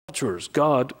adulterers,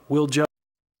 God will judge.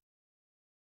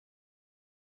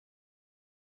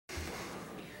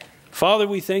 Father,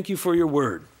 we thank you for your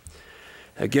word.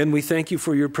 Again, we thank you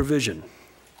for your provision.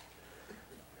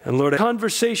 And Lord, a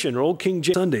conversation, or Old King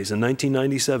James Sundays in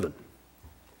 1997,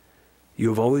 you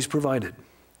have always provided.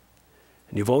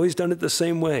 And you've always done it the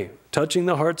same way, touching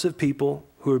the hearts of people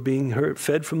who are being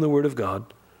fed from the word of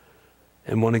God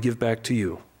and want to give back to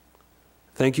you.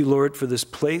 Thank you, Lord, for this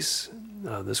place,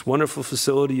 this wonderful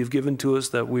facility you've given to us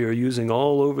that we are using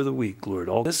all over the week, Lord.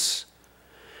 All this.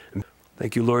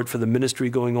 Thank you, Lord, for the ministry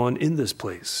going on in this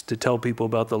place to tell people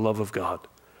about the love of God,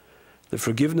 the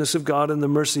forgiveness of God and the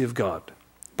mercy of God.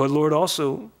 But, Lord,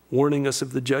 also warning us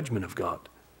of the judgment of God.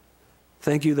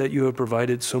 Thank you that you have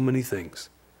provided so many things.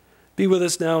 Be with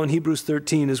us now in Hebrews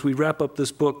 13 as we wrap up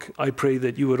this book. I pray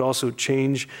that you would also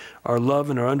change our love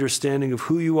and our understanding of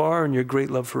who you are and your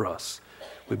great love for us.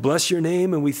 We bless your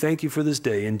name and we thank you for this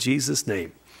day. In Jesus'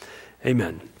 name,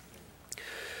 amen.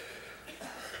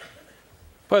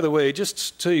 By the way,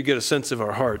 just so you get a sense of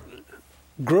our heart,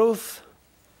 growth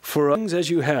for things as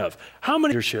you have. How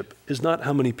many leadership is not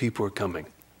how many people are coming.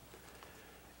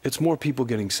 It's more people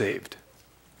getting saved.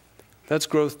 That's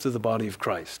growth to the body of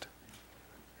Christ.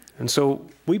 And so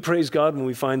we praise God when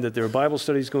we find that there are Bible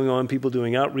studies going on, people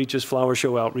doing outreaches, flower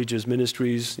show outreaches,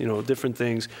 ministries, different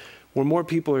things, where more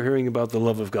people are hearing about the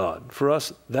love of God. For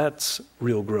us, that's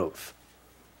real growth.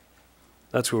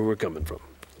 That's where we're coming from.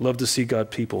 Love to see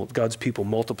God's people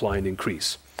multiply and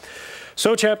increase.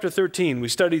 So chapter 13, we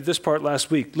studied this part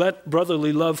last week. Let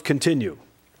brotherly love continue.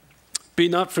 Be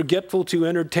not forgetful to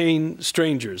entertain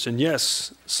strangers. And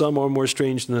yes, some are more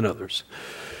strange than others.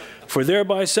 For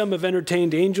thereby some have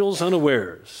entertained angels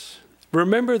unawares.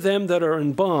 Remember them that are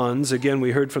in bonds. Again,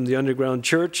 we heard from the underground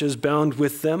church, as bound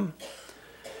with them.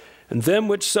 And them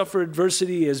which suffer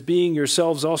adversity as being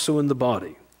yourselves also in the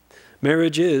body.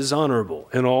 Marriage is honorable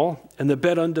in all, and the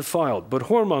bed undefiled. But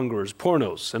whoremongers,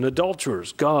 pornos, and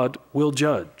adulterers, God will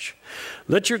judge.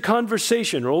 Let your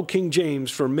conversation, or Old King James,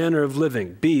 for manner of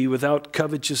living, be without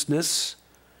covetousness.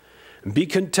 And be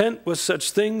content with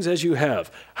such things as you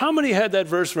have. How many had that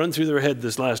verse run through their head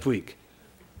this last week?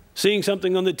 Seeing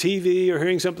something on the TV or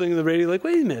hearing something on the radio, like,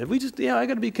 wait a minute, I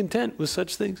got to be content with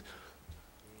such things.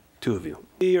 2 of you.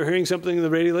 Or hearing something on the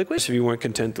radio, like, wait, if you weren't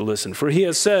content to listen. For he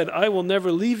has said, I will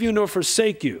never leave you nor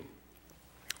forsake you.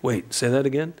 Wait, say that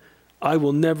again. I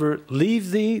will never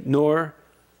leave thee nor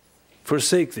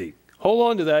forsake thee. Hold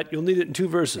on to that. You'll need it in 2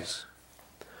 verses.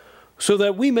 So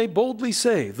that we may boldly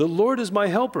say, the Lord is my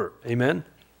helper. Amen.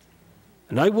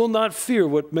 And I will not fear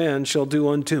what man shall do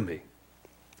unto me.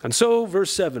 And so,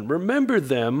 verse 7, remember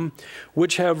them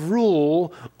which have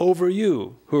rule over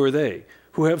you. Who are they?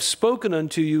 Who have spoken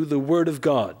unto you the word of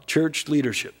God, church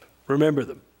leadership. Remember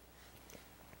them.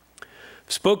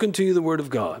 Spoken to you the word of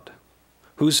God,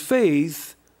 whose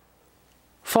faith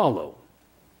follow.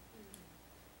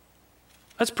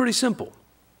 That's pretty simple.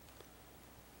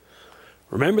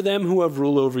 Remember them who have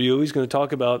rule over you. He's going to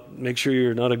talk about, make sure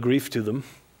you're not a grief to them.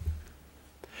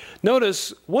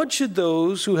 Notice, what should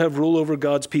those who have rule over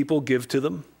God's people give to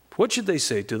them? What should they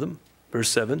say to them? Verse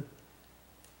 7.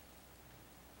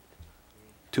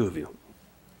 2 of you.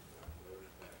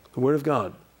 The Word of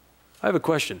God. I have a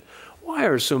question. Why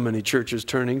are so many churches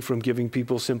turning from giving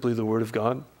people simply the Word of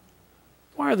God?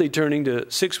 Why are they turning to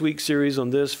 6-week series on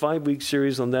this, 5-week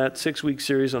series on that, 6-week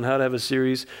series on how to have a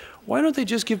series? Why don't they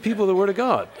just give people the Word of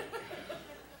God?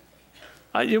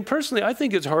 Personally, I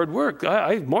think it's hard work.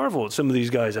 I marvel at some of these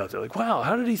guys out there. Like, wow,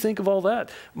 how did he think of all that?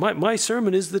 My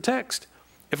sermon is the text.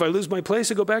 If I lose my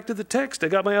place, I go back to the text. I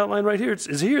got my outline right here.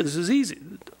 It's here. This is easy.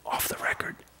 Off the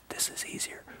record, this is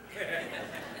easier.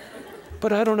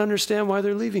 But I don't understand why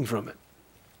they're leaving from it.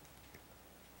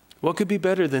 What could be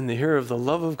better than to hear of the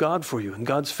love of God for you and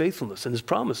God's faithfulness and his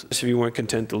promises if you weren't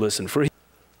content to listen?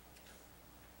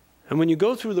 And when you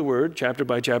go through the word, chapter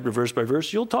by chapter, verse by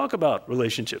verse, you'll talk about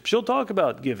relationships. You'll talk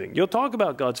about giving. You'll talk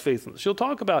about God's faithfulness. You'll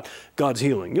talk about God's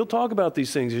healing. You'll talk about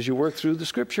these things as you work through the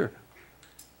scripture.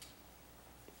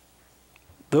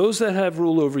 Those that have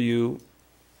rule over you,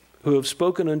 who have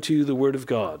spoken unto you the word of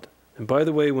God. And by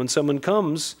the way, when someone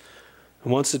comes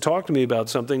and wants to talk to me about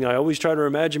something, I always try to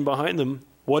imagine behind them,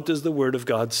 what does the word of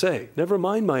God say? Never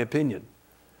mind my opinion.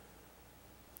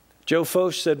 Joe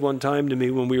Foch said one time to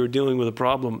me when we were dealing with a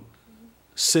problem,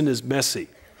 sin is messy.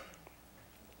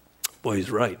 Boy, he's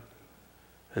right.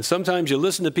 And sometimes you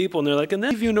listen to people and they're like, and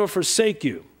then leave you nor forsake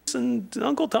you. And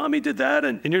Uncle Tommy did that.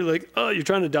 And you're like, oh, you're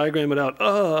trying to diagram it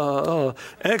out.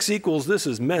 X equals this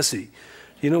is messy.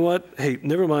 You know what? Hey,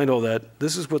 never mind all that.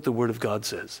 This is what the Word of God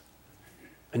says.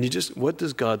 And what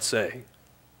does God say?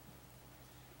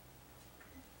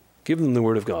 Give them the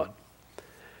word of God.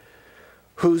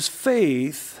 Whose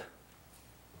faith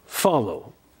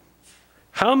follow.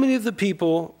 How many of the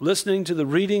people listening to the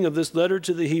reading of this letter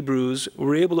to the Hebrews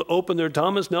were able to open their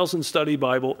Thomas Nelson Study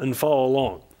Bible and follow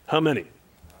along? How many?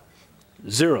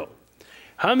 0.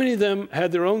 How many of them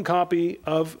had their own copy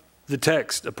of the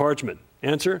text, a parchment?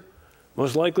 Answer,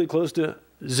 most likely close to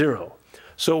 0.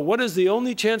 So what is the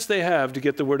only chance they have to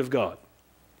get the word of God?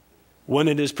 When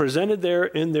it is presented there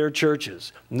in their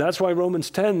churches. And that's why Romans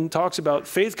 10 talks about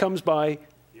faith comes by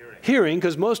hearing,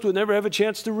 because most would never have a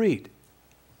chance to read.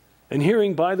 And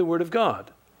hearing by the word of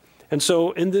God. And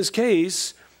so in this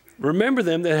case, remember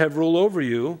them that have rule over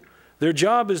you. Their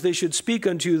job is they should speak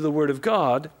unto you the word of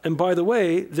God. And by the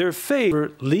way, their faith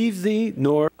leave thee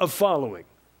nor of following.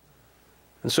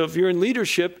 And so if you're in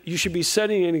leadership, you should be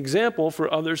setting an example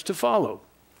for others to follow.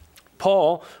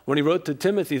 Paul, when he wrote to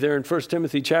Timothy there in 1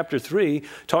 Timothy chapter 3,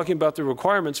 talking about the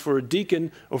requirements for a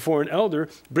deacon or for an elder,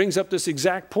 brings up this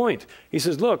exact point. He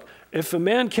says, look, if a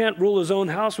man can't rule his own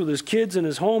house with his kids and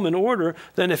his home in order,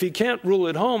 then if he can't rule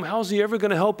at home, how's he ever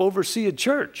going to help oversee a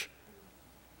church?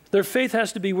 Their faith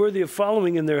has to be worthy of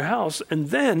following in their house, and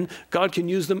then God can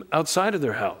use them outside of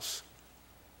their house.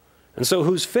 And so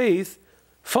whose faith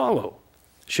follow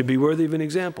should be worthy of an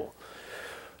example.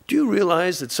 Do you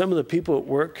realize that some of the people at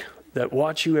work that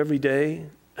watch you every day,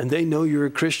 and they know you're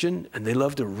a Christian, and they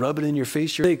love to rub it in your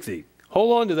face? Take thee.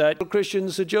 Hold on to that.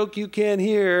 Christians, a joke you can't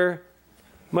hear.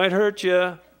 Might hurt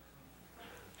you.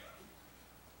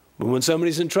 But when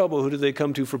somebody's in trouble, who do they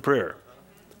come to for prayer?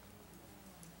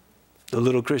 The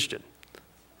little Christian.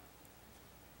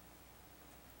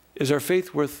 Is our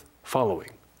faith worth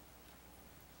following?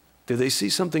 Do they see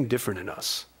something different in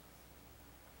us?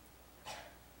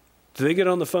 Do they get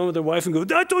on the phone with their wife and go,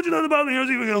 I told you nothing about me.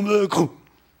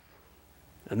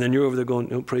 And then you're over there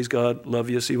going, oh, praise God, love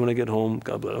you, see you when I get home.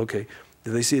 God bless. Okay.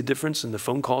 Do they see a difference in the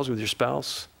phone calls with your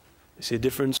spouse? They see a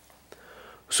difference?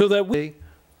 So that way,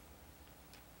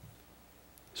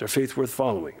 is our faith worth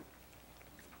following?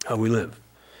 How we live.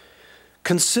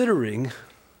 Considering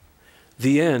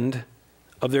the end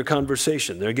of their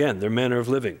conversation. Their manner of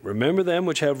living. Remember them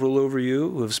which have rule over you,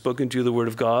 who have spoken to you the word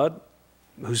of God,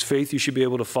 whose faith you should be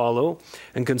able to follow,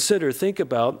 and think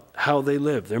about how they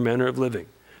live, their manner of living.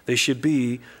 They should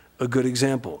be a good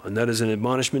example, and that is an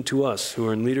admonishment to us who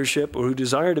are in leadership or who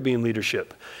desire to be in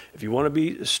leadership. If you want to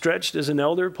be stretched as an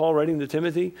elder, Paul writing to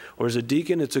Timothy, or as a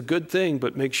deacon, it's a good thing,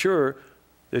 but make sure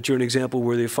that you're an example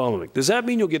worthy of following. Does that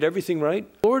mean you'll get everything right?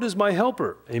 The Lord is my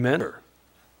helper. Amen.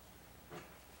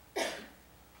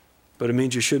 But it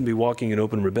means you shouldn't be walking in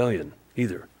open rebellion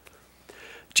either.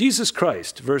 Jesus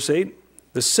Christ, verse 8,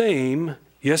 the same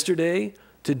yesterday,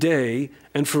 today,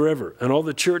 and forever. And all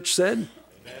the church said,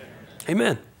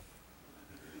 Amen. Amen.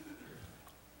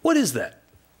 What is that?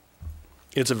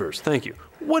 It's a verse. Thank you.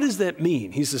 What does that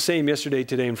mean? He's the same yesterday,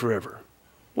 today, and forever.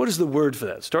 What is the word for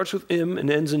that? It starts with im and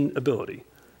ends in ability.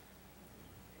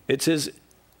 It says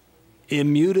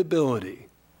immutability.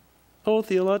 Oh,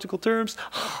 theological terms.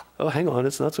 Oh, hang on.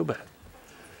 It's not so bad.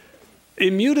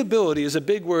 Immutability is a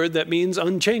big word that means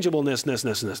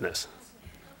unchangeableness.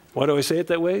 Why do I say it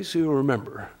that way? So you'll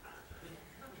remember.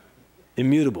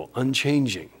 Immutable,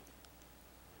 unchanging.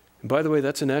 And by the way,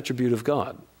 that's an attribute of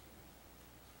God.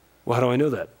 Well, how do I know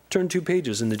that? Turn 2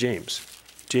 pages into James.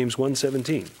 James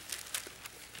 1:17.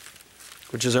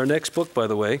 Which is our next book, by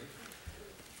the way.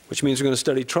 Which means we're going to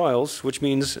study trials. Which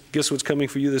means, guess what's coming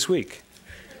for you this week?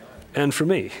 And for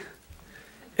me.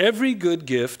 Every good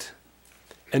gift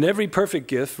and every perfect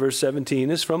gift, verse 17,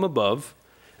 is from above,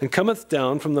 and cometh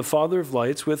down from the Father of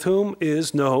lights, with whom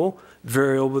is no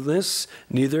variableness,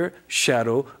 neither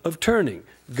shadow of turning.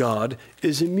 God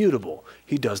is immutable.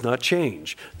 He does not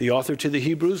change. The author to the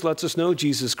Hebrews lets us know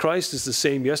Jesus Christ is the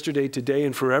same yesterday, today,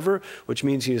 and forever, which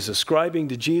means he is ascribing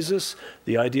to Jesus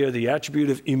the idea of the attribute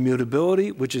of immutability,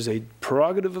 which is a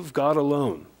prerogative of God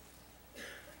alone.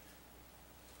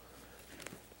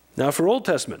 Now for Old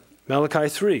Testament, Malachi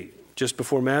 3. Just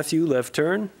before Matthew, left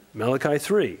turn, Malachi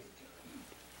 3.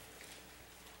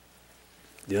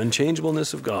 The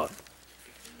unchangeableness of God.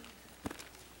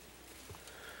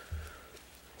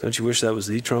 Don't you wish that was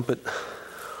the trumpet?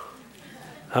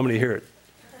 How many hear it?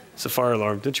 It's a fire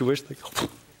alarm. Don't you wish?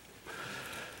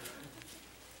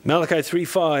 Malachi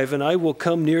 3:5, and I will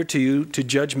come near to you to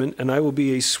judgment, and I will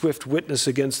be a swift witness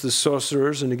against the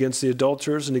sorcerers and against the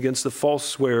adulterers and against the false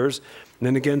swearers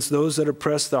and against those that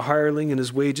oppress the hireling and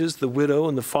his wages, the widow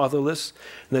and the fatherless,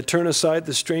 and that turn aside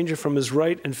the stranger from his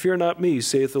right, and fear not me,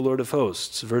 saith the Lord of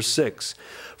hosts. Verse 6,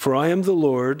 for I am the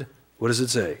Lord, what does it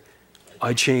say?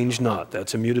 I change not.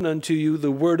 That's immutable. Unto you the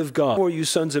word of God. For you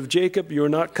sons of Jacob, you are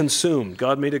not consumed.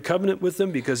 God made a covenant with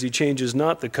them because he changes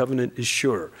not. The covenant is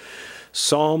sure.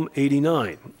 Psalm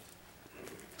 89.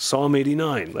 Psalm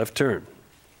 89, left turn.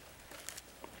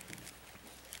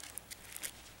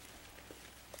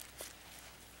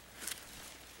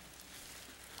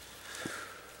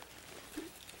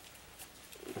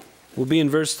 We'll be in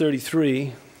verse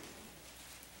 33.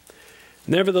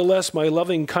 Nevertheless, my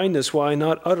loving kindness will I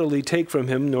not utterly take from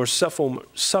him, nor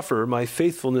suffer my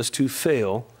faithfulness to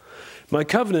fail. My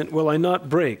covenant will I not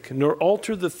break, nor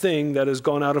alter the thing that has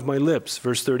gone out of my lips.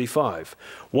 Verse 35.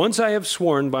 Once I have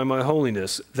sworn by my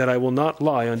holiness that I will not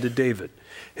lie unto David.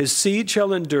 His seed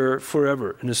shall endure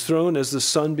forever, and his throne as the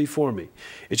sun before me.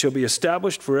 It shall be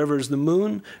established forever as the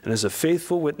moon, and as a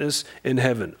faithful witness in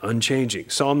heaven, unchanging.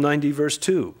 Psalm 90, verse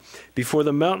 2. Before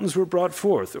the mountains were brought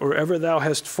forth, or ever thou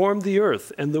hast formed the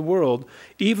earth and the world,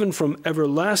 even from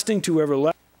everlasting to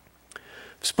everlasting.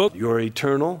 You are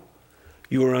eternal,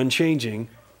 you are unchanging.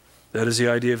 That is the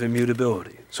idea of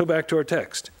immutability. So back to our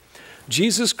text.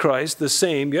 Jesus Christ, the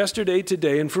same yesterday,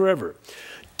 today, and forever.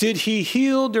 Did he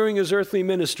heal during his earthly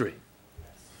ministry?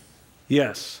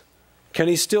 Yes. Can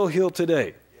he still heal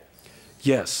today?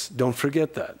 Yes. Don't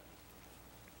forget that.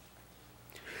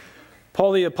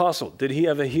 Paul the Apostle, did he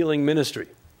have a healing ministry?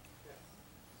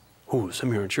 Oh, some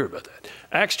of you aren't sure about that.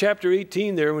 Acts chapter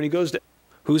 18 there, when he goes to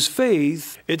whose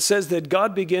faith, it says that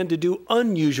God began to do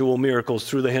unusual miracles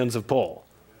through the hands of Paul.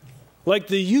 Like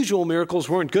the usual miracles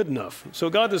weren't good enough. So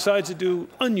God decides to do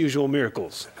unusual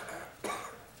miracles.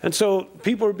 And so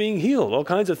people are being healed. All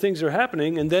kinds of things are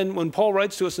happening. And then when Paul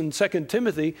writes to us in 2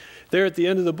 Timothy, there at the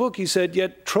end of the book, he said,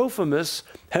 yet Trophimus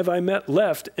have I met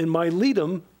left, and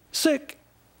Miletum sick.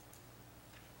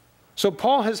 So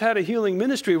Paul has had a healing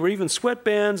ministry where even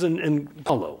sweatbands and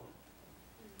follow.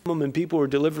 And people were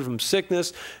delivered from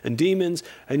sickness and demons.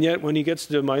 And yet when he gets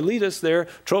to Miletus there,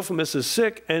 Trophimus is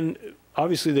sick. And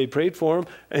obviously they prayed for him.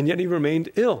 And yet he remained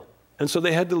ill. And so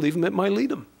they had to leave him at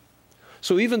Miletum.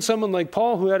 So even someone like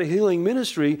Paul who had a healing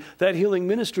ministry, that healing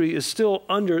ministry is still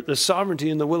under the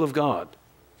sovereignty and the will of God.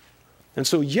 And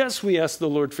so yes, we ask the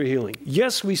Lord for healing.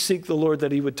 Yes, we seek the Lord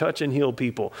that he would touch and heal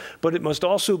people. But it must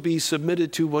also be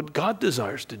submitted to what God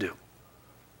desires to do.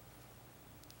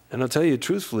 And I'll tell you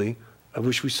truthfully, I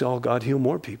wish we saw God heal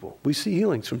more people. We see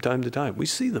healings from time to time. We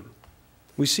see them.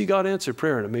 We see God answer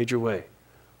prayer in a major way.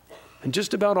 And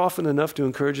just about often enough to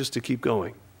encourage us to keep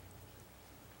going.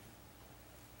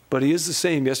 But he is the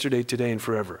same yesterday, today, and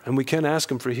forever. And we can ask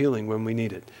him for healing when we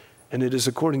need it. And it is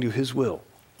according to his will,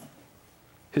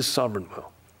 his sovereign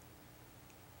will.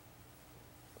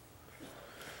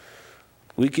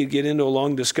 We could get into a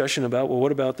long discussion about, well,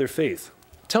 what about their faith?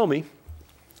 Tell me,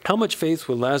 how much faith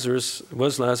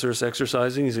was Lazarus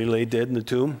exercising as he lay dead in the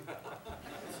tomb?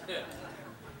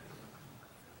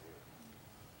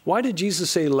 Why did Jesus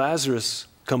say, Lazarus,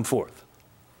 come forth?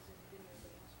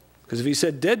 Because if he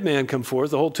said, dead man come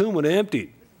forth, the whole tomb would have emptied.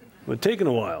 It would have taken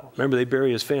a while. Remember, they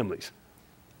bury his families.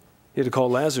 He had to call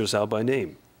Lazarus out by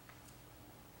name.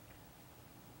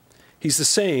 He's the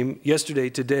same yesterday,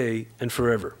 today, and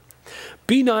forever.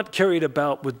 Be not carried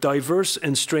about with diverse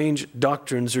and strange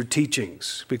doctrines or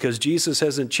teachings, because Jesus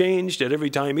hasn't changed. At every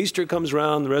time Easter comes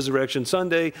around, the Resurrection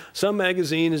Sunday, some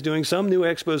magazine is doing some new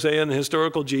expose on the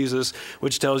historical Jesus,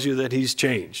 which tells you that he's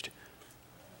changed.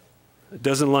 It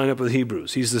doesn't line up with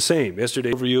Hebrews. He's the same.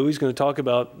 Yesterday over you, he's going to talk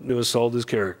about to assault his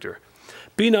character.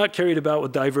 Be not carried about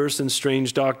with diverse and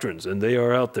strange doctrines, and they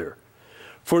are out there.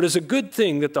 For it is a good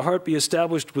thing that the heart be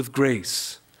established with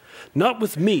grace, not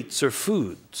with meats or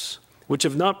foods, which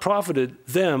have not profited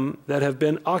them that have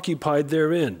been occupied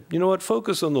therein. You know what?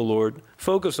 Focus on the Lord.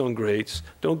 Focus on grace.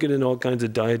 Don't get into all kinds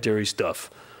of dietary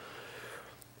stuff.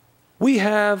 We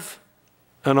have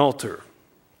an altar,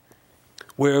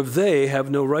 whereof they have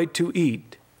no right to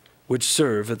eat, which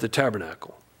serve at the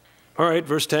tabernacle. All right,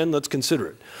 verse 10, let's consider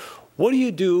it. What do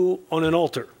you do on an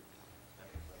altar?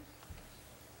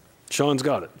 Sean's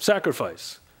got it.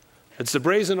 Sacrifice. It's the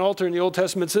brazen altar in the Old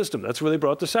Testament system. That's where they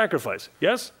brought the sacrifice.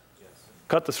 Yes? Yes.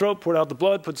 Cut the throat, poured out the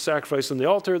blood, put the sacrifice on the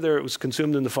altar. There it was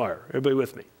consumed in the fire. Everybody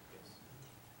with me? Yes.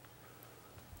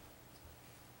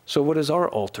 So what is our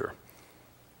altar?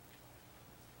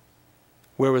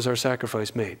 Where was our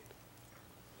sacrifice made?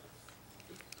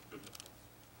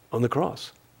 On the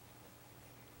cross.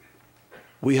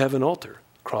 We have an altar,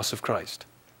 cross of Christ.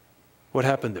 What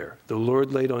happened there? The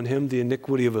Lord laid on him the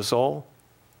iniquity of us all.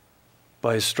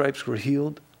 By his stripes we're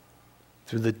healed.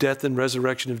 Through the death and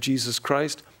resurrection of Jesus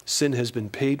Christ, sin has been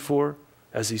paid for.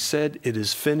 As he said, it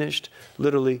is finished,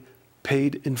 literally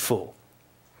paid in full.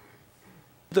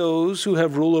 Those who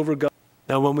have rule over God.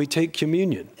 Now when we take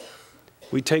communion,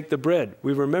 We take the bread,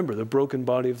 we remember the broken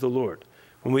body of the Lord.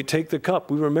 When we take the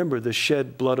cup, we remember the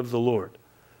shed blood of the Lord.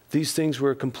 These things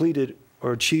were completed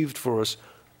or achieved for us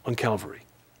on Calvary.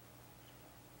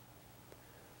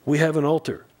 We have an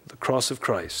altar, the cross of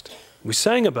Christ. We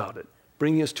sang about it,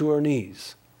 bringing us to our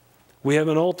knees. We have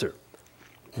an altar.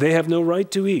 They have no right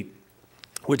to eat,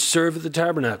 which serve at the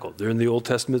tabernacle. They're in the Old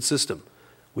Testament system.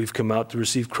 We've come out to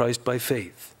receive Christ by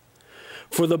faith.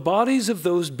 For the bodies of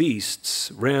those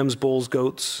beasts, rams, bulls,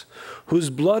 goats, whose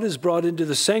blood is brought into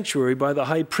the sanctuary by the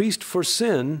high priest for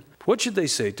sin, what should they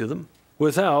say to them?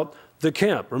 Without the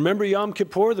camp. Remember Yom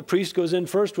Kippur, the priest goes in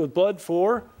first with blood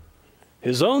for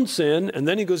his own sin, and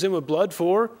then he goes in with blood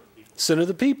for sin of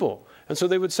the people. And so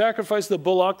they would sacrifice the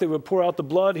bullock, they would pour out the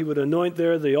blood, he would anoint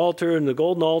there the altar and the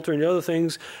golden altar and the other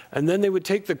things, and then they would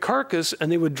take the carcass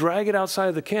and they would drag it outside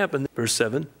of the camp. And verse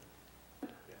 7.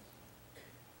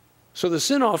 So the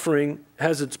sin offering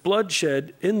has its blood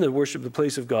shed in the worship, the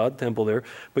place of God, temple there,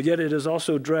 but yet it is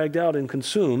also dragged out and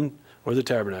consumed, or the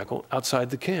tabernacle, outside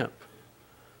the camp.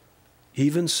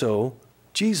 Even so,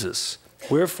 Jesus.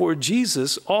 Wherefore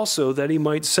Jesus also, that he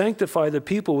might sanctify the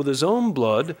people with his own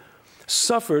blood,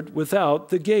 suffered without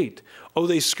the gate. Oh,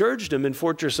 they scourged him in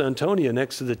Fortress Antonia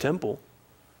next to the temple,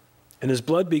 and his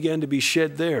blood began to be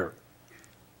shed there.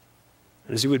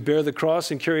 And as he would bear the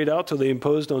cross and carry it out till they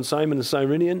imposed on Simon the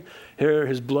Cyrenian, here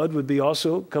his blood would be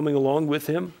also coming along with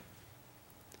him.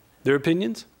 Their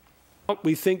opinions?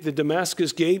 We think the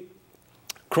Damascus gate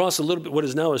crossed a little bit what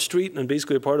is now a street and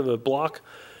basically a part of a block,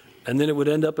 and then it would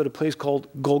end up at a place called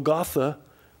Golgotha,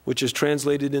 which is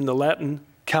translated in the Latin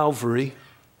Calvary,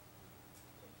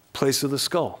 place of the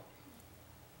skull.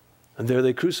 And there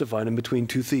they crucified him between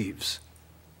two thieves.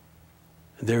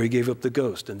 And there he gave up the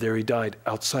ghost, and there he died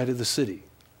outside of the city.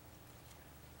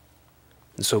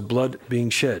 And so blood being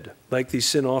shed, like the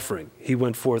sin offering, he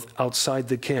went forth outside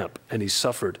the camp, and he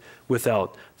suffered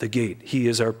without the gate. He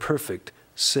is our perfect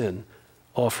sin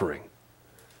offering.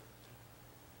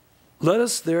 Let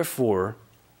us therefore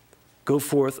go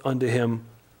forth unto him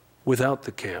without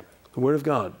the camp, the word of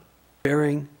God,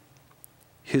 bearing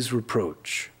his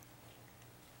reproach.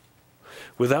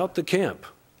 Without the camp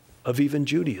of even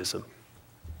Judaism,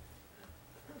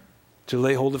 to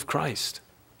lay hold of Christ.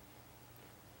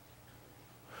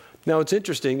 Now it's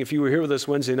interesting, if you were here with us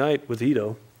Wednesday night with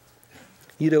Ito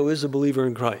is a believer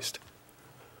in Christ.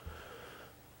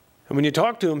 And when you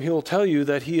talk to him, he'll tell you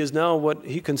that he is now what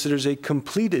he considers a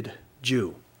completed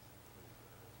Jew.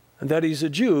 And that he's a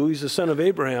Jew, he's a son of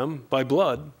Abraham by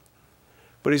blood,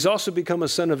 but he's also become a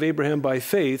son of Abraham by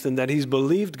faith, and that he's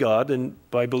believed God, and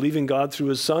by believing God through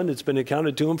his son, it's been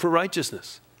accounted to him for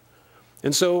righteousness.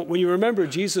 And so when you remember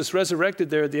Jesus resurrected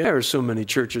there at the end, there are so many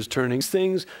churches turning. These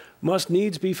things must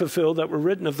needs be fulfilled that were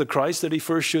written of the Christ, that he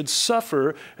first should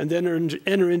suffer and then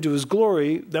enter into his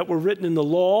glory, that were written in the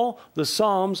law, the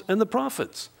Psalms, and the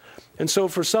prophets. And so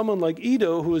for someone like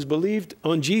Ito, who has believed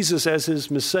on Jesus as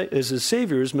his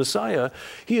Savior, his Messiah,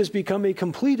 he has become a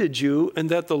completed Jew, and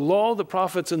that the law, the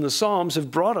prophets, and the Psalms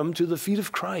have brought him to the feet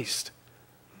of Christ.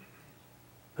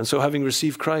 And so having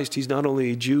received Christ, he's not only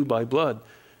a Jew by blood,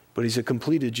 but he's a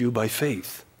completed Jew by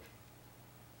faith.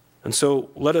 And so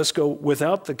let us go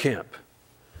without the camp,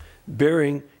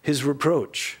 bearing his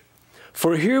reproach.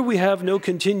 For here we have no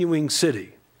continuing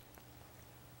city.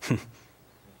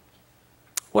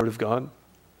 Word of God,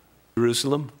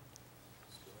 Jerusalem,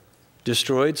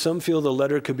 destroyed. Some feel the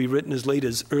letter could be written as late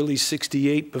as early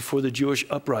 68 before the Jewish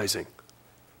uprising,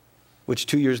 which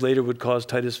 2 years later would cause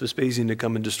Titus Vespasian to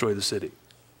come and destroy the city.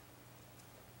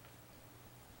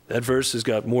 That verse has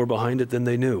got more behind it than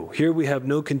they knew. Here we have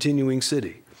no continuing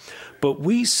city, but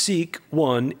we seek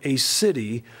one, a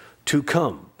city to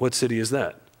come. What city is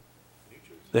that?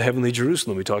 The heavenly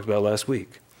Jerusalem we talked about last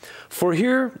week. For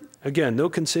here, again, no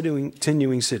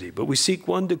continuing city, but we seek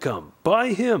one to come.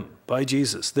 By him, by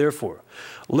Jesus. Therefore,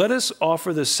 let us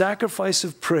offer the sacrifice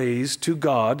of praise to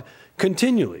God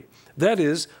continually. That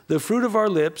is, the fruit of our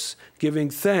lips, giving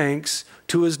thanks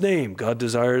to his name. God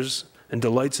desires and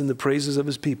delights in the praises of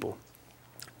his people.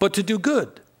 But to do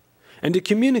good and to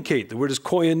communicate, the word is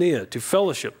koinonia, to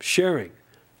fellowship, sharing,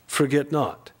 forget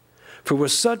not. For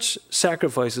with such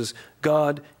sacrifices,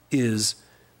 God is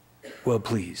well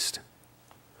pleased.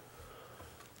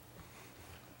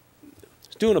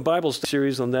 Doing a Bible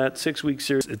series on that, 6-week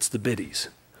series. It's the biddies.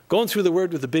 Going through the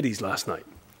word with the biddies last night.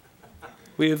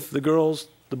 We have the girls,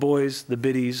 the boys, the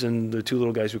biddies, and the two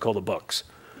little guys we call the bucks.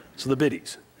 So the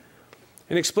biddies.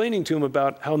 And explaining to him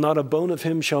about how not a bone of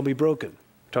him shall be broken.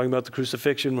 Talking about the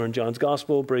crucifixion, we're in John's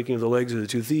gospel, breaking of the legs of the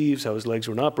two thieves, how his legs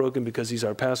were not broken because he's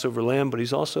our Passover lamb, but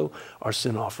he's also our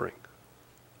sin offering.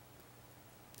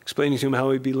 explaining to him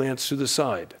how he'd be lanced through the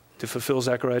side to fulfill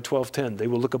Zechariah 12:10. They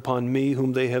will look upon me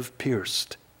whom they have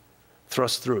pierced,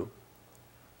 thrust through.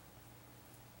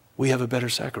 We have a better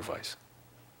sacrifice.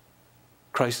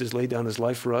 Christ has laid down his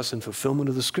life for us in fulfillment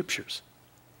of the Scriptures.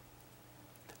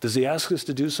 Does he ask us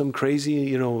to do some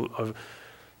crazy,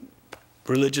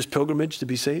 religious pilgrimage to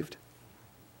be saved?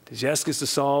 Does he ask us to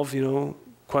solve,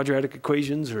 quadratic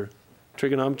equations or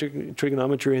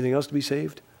trigonometry or anything else to be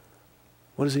saved?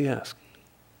 What does he ask?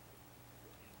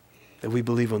 That we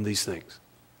believe on these things.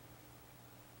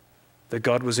 That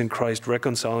God was in Christ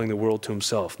reconciling the world to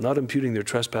himself, not imputing their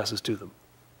trespasses to them.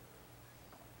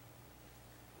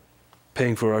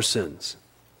 Paying for our sins.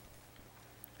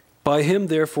 By him,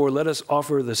 therefore, let us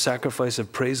offer the sacrifice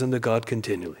of praise unto God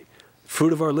continually,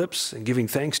 fruit of our lips and giving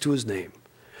thanks to his name.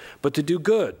 But to do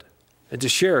good and to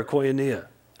share koinonia,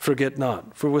 forget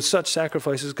not, for with such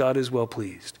sacrifices God is well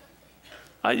pleased.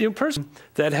 Persons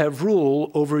that have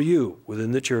rule over you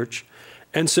within the church,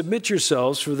 and submit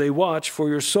yourselves, for they watch for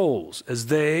your souls, as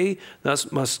they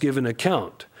thus must give an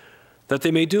account, that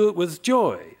they may do it with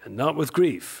joy and not with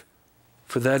grief,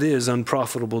 for that is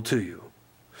unprofitable to you.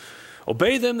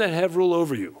 Obey them that have rule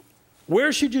over you.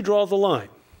 Where should you draw the line?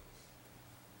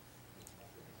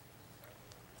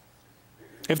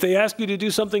 If they ask you to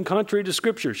do something contrary to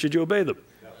Scripture, should you obey them?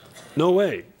 No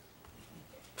way. In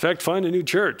fact, find a new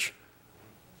church.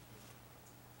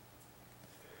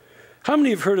 How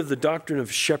many have heard of the doctrine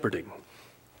of shepherding?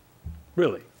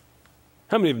 Really?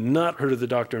 How many have not heard of the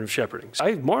doctrine of shepherding?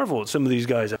 I marvel at some of these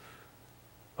guys.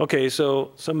 Okay,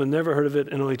 so some have never heard of it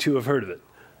and only 2 have heard of it.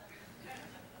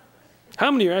 How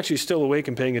many are actually still awake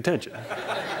and paying attention?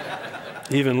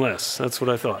 Even less. That's what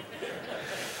I thought.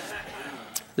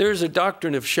 There's a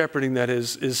doctrine of shepherding that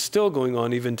is still going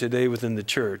on even today within the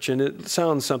church, and it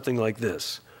sounds something like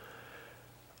this.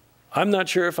 I'm not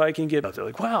sure if I can get out there.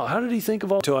 Like, wow, how did he think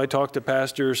of all until I talked to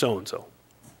Pastor so-and-so?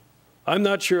 I'm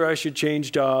not sure I should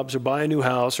change jobs or buy a new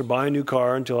house or buy a new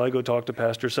car until I go talk to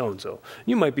Pastor so-and-so.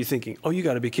 You might be thinking, oh, you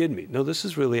got to be kidding me. No, this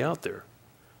is really out there.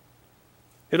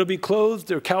 It'll be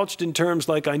clothed or couched in terms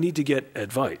like I need to get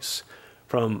advice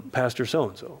from Pastor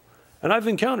so-and-so. And I've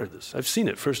encountered this. I've seen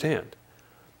it firsthand.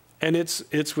 And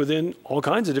it's within all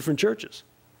kinds of different churches,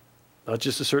 not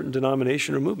just a certain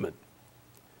denomination or movement.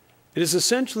 It is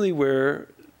essentially where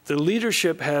the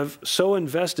leadership have so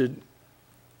invested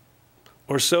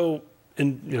or so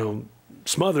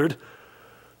smothered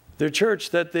their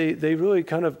church that they really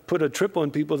kind of put a trip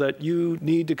on people that you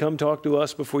need to come talk to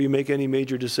us before you make any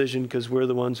major decision because we're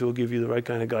the ones who will give you the right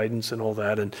kind of guidance and all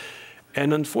that. And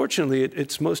unfortunately, at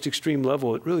its most extreme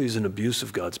level, it really is an abuse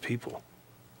of God's people.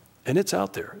 And it's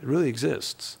out there. It really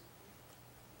exists.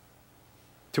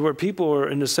 To where people are,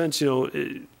 in a sense,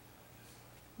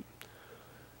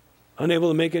 unable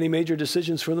to make any major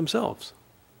decisions for themselves.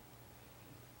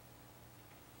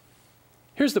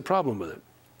 Here's the problem with it.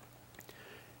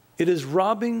 It is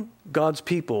robbing God's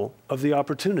people of the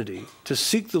opportunity to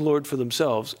seek the Lord for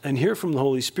themselves and hear from the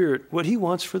Holy Spirit what he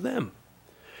wants for them.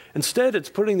 Instead, it's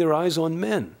putting their eyes on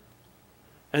men.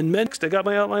 And men, I got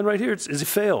my outline right here, it's a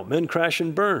fail. Men crash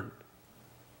and burn.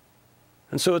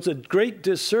 And so it's a great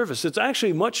disservice. It's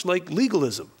actually much like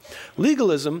legalism.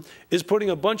 Legalism is putting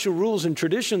a bunch of rules and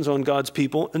traditions on God's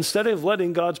people instead of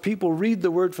letting God's people read the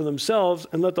word for themselves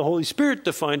and let the Holy Spirit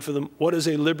define for them what is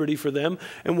a liberty for them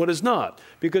and what is not.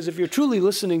 Because if you're truly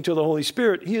listening to the Holy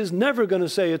Spirit, he is never going to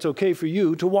say it's okay for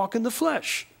you to walk in the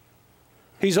flesh.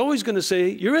 He's always going to say,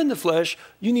 you're in the flesh,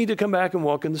 you need to come back and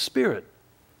walk in the Spirit.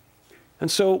 And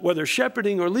so whether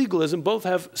shepherding or legalism both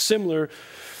have similar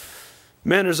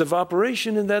manners of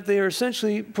operation in that they are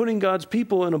essentially putting God's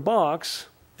people in a box.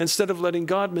 Instead of letting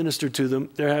God minister to them,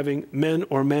 they're having men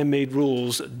or man-made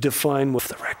rules define what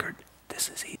the record. This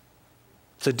is it.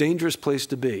 It's a dangerous place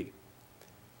to be.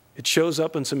 It shows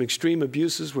up in some extreme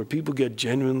abuses where people get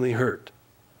genuinely hurt.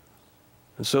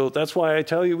 And so that's why I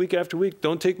tell you week after week,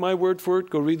 don't take my word for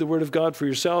it. Go read the Word of God for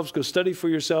yourselves. Go study for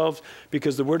yourselves,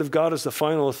 because the Word of God is the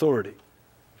final authority.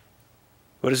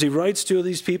 But as he writes to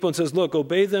these people and says, look,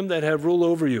 obey them that have rule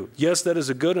over you. Yes, that is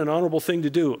a good and honorable thing to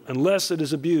do, unless it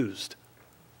is abused.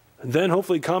 And then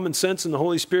hopefully common sense and the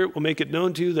Holy Spirit will make it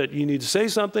known to you that you need to say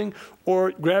something,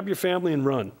 or grab your family and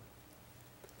run.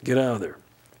 Get out of there.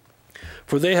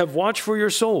 For they have watched for your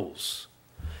souls.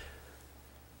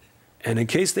 And in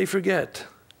case they forget,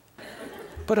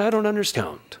 but I don't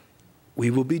understand,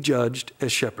 we will be judged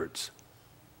as shepherds.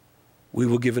 We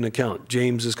will give an account.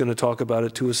 James is going to talk about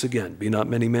it to us again. Be not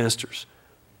many masters,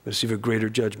 but receive a greater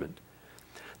judgment.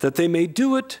 That they may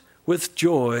do it with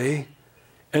joy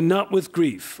and not with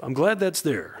grief. I'm glad that's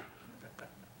there.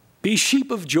 Be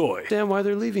sheep of joy. Understand why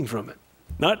they're leaving from it.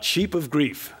 not sheep of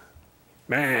grief.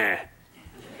 Meh.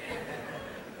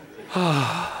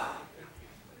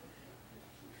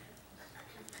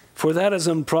 For that is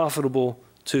unprofitable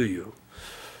to you.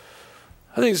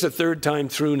 I think it's the third time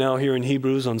through now here in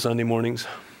Hebrews on Sunday mornings.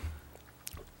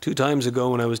 2 times ago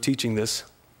when I was teaching this,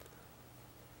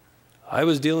 I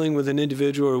was dealing with an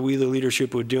individual, or we the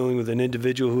leadership were dealing with an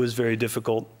individual who was very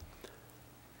difficult.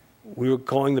 We were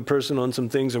calling the person on some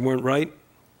things that weren't right.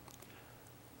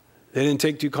 They didn't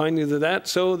take too kindly to that,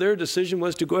 so their decision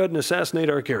was to go ahead and assassinate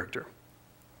our character.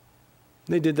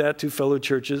 They did that to fellow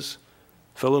churches,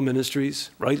 fellow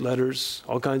ministries, write letters,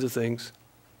 all kinds of things.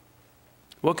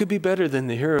 What could be better than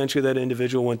to hear eventually that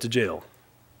individual went to jail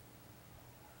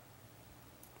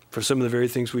for some of the very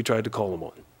things we tried to call him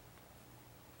on?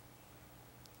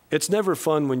 It's never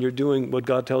fun when you're doing what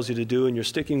God tells you to do and you're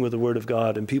sticking with the Word of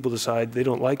God and people decide they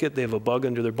don't like it, they have a bug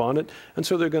under their bonnet, and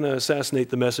so they're going to assassinate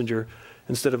the messenger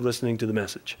instead of listening to the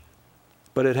message.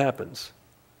 But it happens.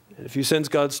 And if you sense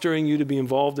God stirring you to be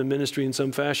involved in ministry in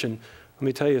some fashion, let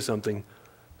me tell you something.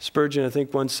 Spurgeon, I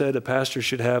think, once said a pastor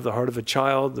should have the heart of a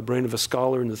child, the brain of a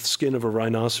scholar, and the skin of a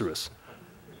rhinoceros.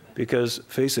 Because,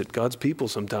 face it, God's people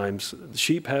sometimes,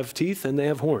 sheep have teeth and they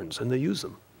have horns, and they use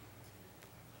them.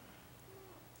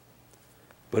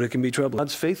 But it can be trouble.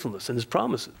 God's faithfulness and His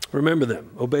promises. Remember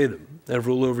them, obey them, they have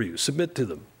rule over you, submit to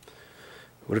them.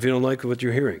 What if you don't like what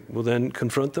you're hearing? Well, then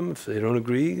confront them. If they don't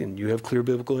agree and you have clear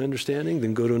biblical understanding,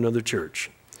 then go to another church.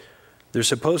 They're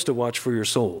supposed to watch for your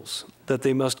souls, that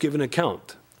they must give an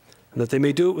account, and that they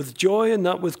may do it with joy and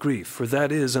not with grief, for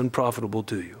that is unprofitable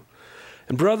to you.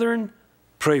 And brethren,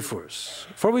 pray for us.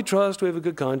 For we trust we have a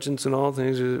good conscience in all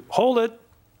things. Hold it.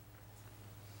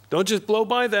 Don't just blow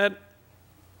by that.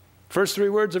 First 3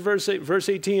 words of verse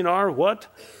 18 are what?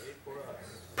 Pray for us.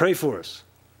 Pray for us.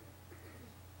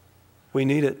 We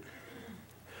need it.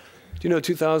 Do you know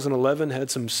 2011 had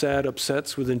some sad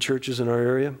upsets within churches in our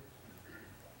area?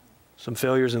 Some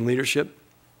failures in leadership.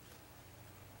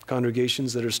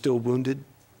 Congregations that are still wounded.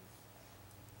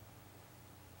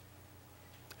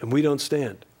 And we don't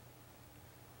stand.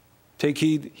 Take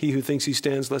heed, he who thinks he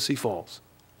stands, lest he falls.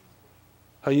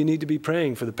 How you need to be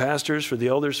praying for the pastors, for the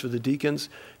elders, for the deacons,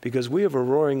 because we have a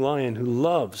roaring lion who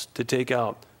loves to take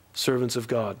out servants of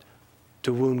God,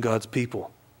 to wound God's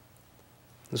people.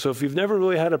 And so if you've never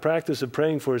really had a practice of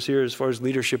praying for us here as far as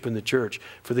leadership in the church,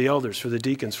 for the elders, for the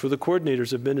deacons, for the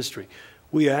coordinators of ministry,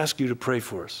 we ask you to pray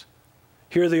for us.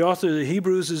 Here the author of the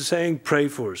Hebrews is saying, pray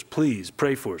for us, please,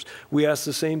 pray for us. We ask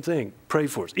the same thing, pray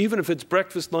for us. Even if it's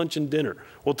breakfast, lunch, and dinner,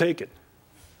 we'll take it.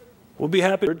 We'll be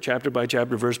happy, chapter by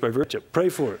chapter, verse by verse. Pray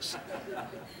for us.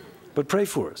 But pray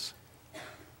for us.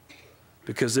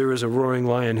 Because there is a roaring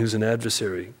lion who's an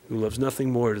adversary, who loves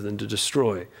nothing more than to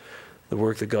destroy the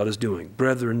work that God is doing.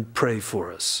 Brethren, pray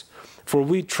for us. For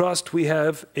we trust we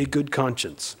have a good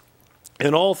conscience,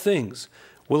 in all things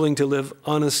willing to live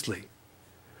honestly.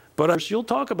 But you'll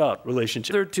talk about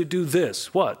relationships. They're to do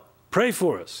this. What? Pray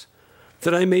for us,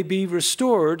 that I may be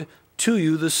restored to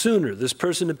you the sooner. This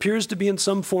person appears to be in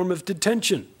some form of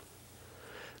detention.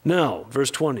 Now, verse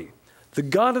 20. The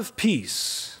God of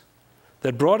peace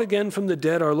that brought again from the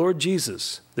dead our Lord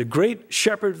Jesus, the great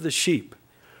shepherd of the sheep,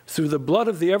 through the blood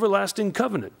of the everlasting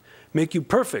covenant, make you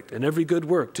perfect in every good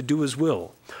work to do His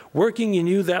will, working in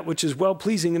you that which is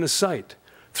well-pleasing in His sight,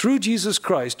 through Jesus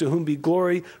Christ, to whom be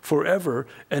glory forever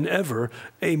and ever.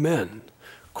 Amen.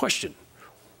 Question.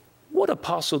 What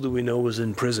apostle do we know was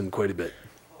in prison quite a bit?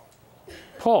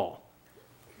 Paul.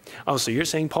 Oh, so you're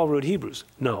saying Paul wrote Hebrews?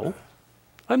 No,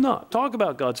 I'm not. Talk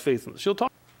about God's faithfulness. You'll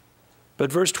talk.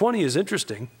 But verse 20 is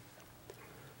interesting.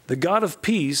 The God of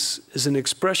peace is an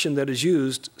expression that is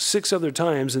used 6 other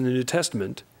times in the New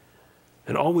Testament,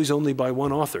 and always only by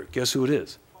one author. Guess who it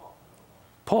is?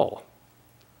 Paul.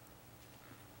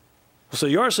 So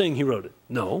you are saying he wrote it?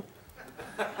 No.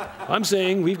 I'm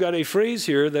saying we've got a phrase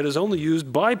here that is only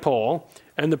used by Paul,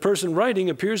 and the person writing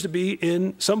appears to be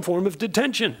in some form of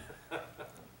detention.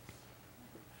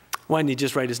 Why didn't he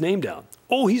just write his name down?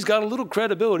 Oh, he's got a little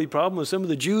credibility problem with some of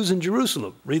the Jews in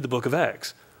Jerusalem. Read the book of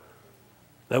Acts.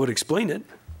 That would explain it.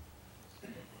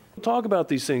 Talk about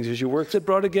these things as you work. That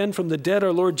brought again from the dead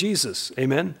our Lord Jesus.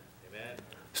 Amen? Amen.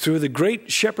 Through the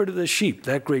great shepherd of the sheep,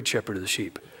 that great shepherd of the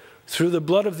sheep, through the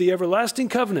blood of the everlasting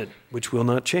covenant, which will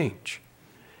not change.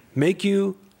 Make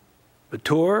you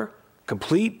mature,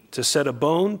 complete, to set a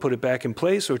bone, put it back in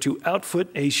place, or to outfit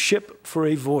a ship for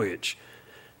a voyage.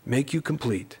 Make you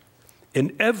complete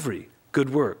in every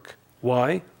good work.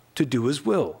 Why? To do His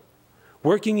will,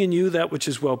 working in you that which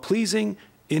is well-pleasing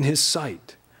in His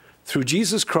sight. Through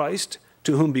Jesus Christ,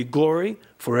 to whom be glory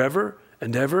forever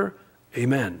and ever.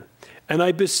 Amen. And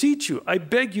I beseech you, I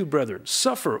beg you, brethren,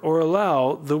 suffer or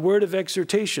allow the word of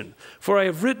exhortation, for I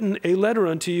have written a letter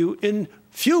unto you in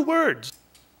few words.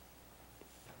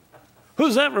 Who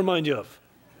does that remind you of?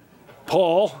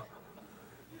 Paul.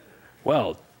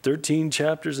 Wow, 13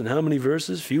 chapters and how many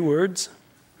verses? Few words.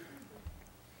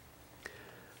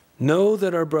 Know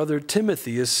that our brother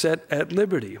Timothy is set at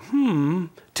liberty.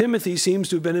 Timothy seems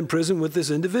to have been in prison with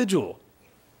this individual.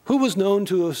 Who was known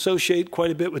to associate quite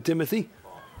a bit with Timothy?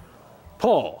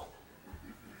 Paul.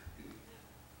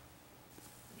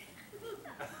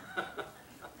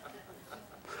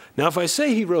 Now, if I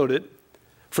say he wrote it,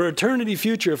 for eternity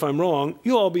future, if I'm wrong,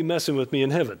 you'll all be messing with me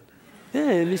in heaven.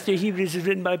 Hey, Mr. Hebrews is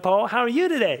written by Paul. How are you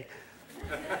today?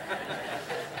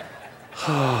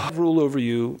 Rule over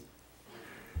you.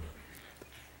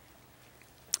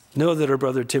 Know that our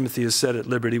brother Timothy is set at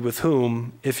liberty, with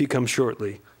whom, if he comes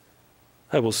shortly,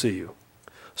 I will see you.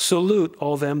 Salute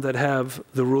all them that have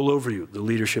the rule over you, the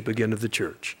leadership again of the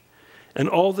church, and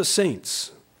all the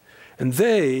saints, and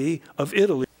they of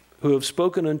Italy who have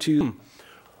spoken unto you.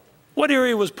 What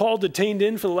area was Paul detained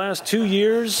in for the last 2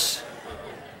 years?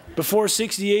 Before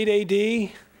 68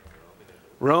 AD?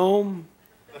 Rome.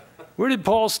 Where did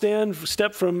Paul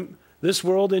step from this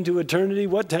world into eternity?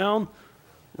 What town?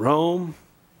 Rome.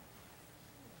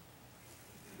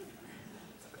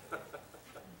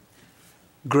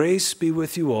 Grace be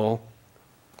with you all.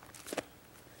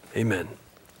 Amen.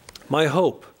 My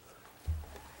hope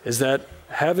is that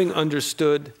having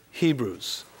understood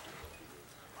Hebrews,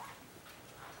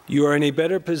 you are in a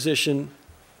better position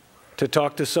to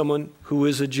talk to someone who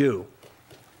is a Jew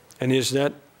and is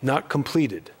not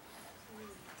completed.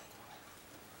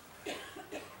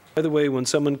 By the way, when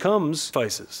someone comes,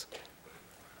 sacrifices,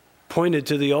 pointed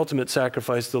to the ultimate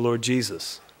sacrifice, the Lord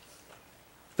Jesus.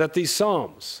 That these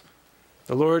Psalms,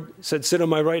 the Lord said, sit on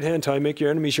my right hand till I make your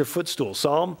enemies your footstool.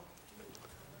 Psalm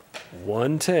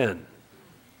 110,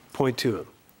 point to him.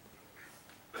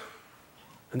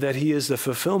 And that he is the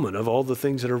fulfillment of all the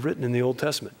things that are written in the Old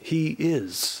Testament. He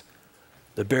is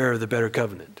the bearer of the better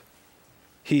covenant.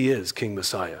 He is King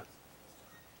Messiah.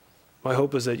 My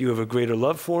hope is that you have a greater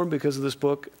love for him because of this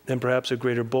book, and perhaps a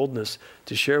greater boldness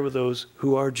to share with those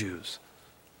who are Jews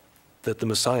that the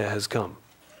Messiah has come.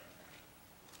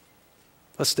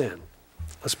 Let's stand.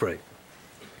 Let's pray.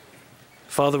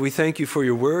 Father, we thank you for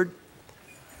your word.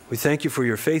 We thank you for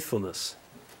your faithfulness.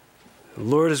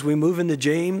 Lord, as we move into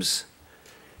James,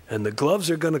 and the gloves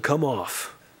are going to come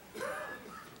off,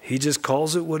 he just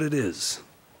calls it what it is.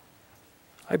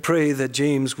 I pray that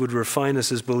James would refine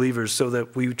us as believers so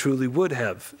that we truly would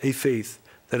have a faith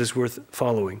that is worth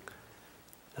following,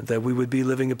 and that we would be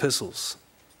living epistles.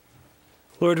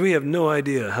 Lord, we have no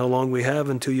idea how long we have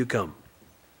until you come.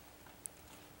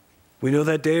 We know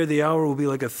that day or the hour will be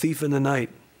like a thief in the night.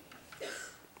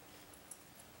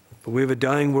 But we have a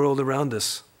dying world around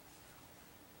us.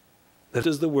 That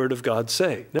does the word of God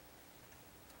say.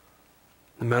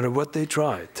 No matter what they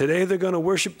try. Today they're going to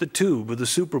worship the tube or the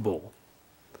Super Bowl.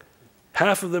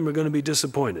 Half of them are going to be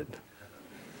disappointed.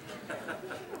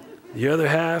 The other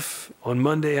half, on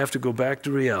Monday, have to go back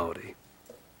to reality.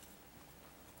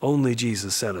 Only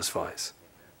Jesus satisfies.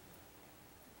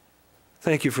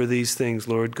 Thank you for these things,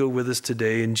 Lord. Go with us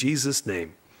today in Jesus'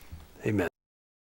 name.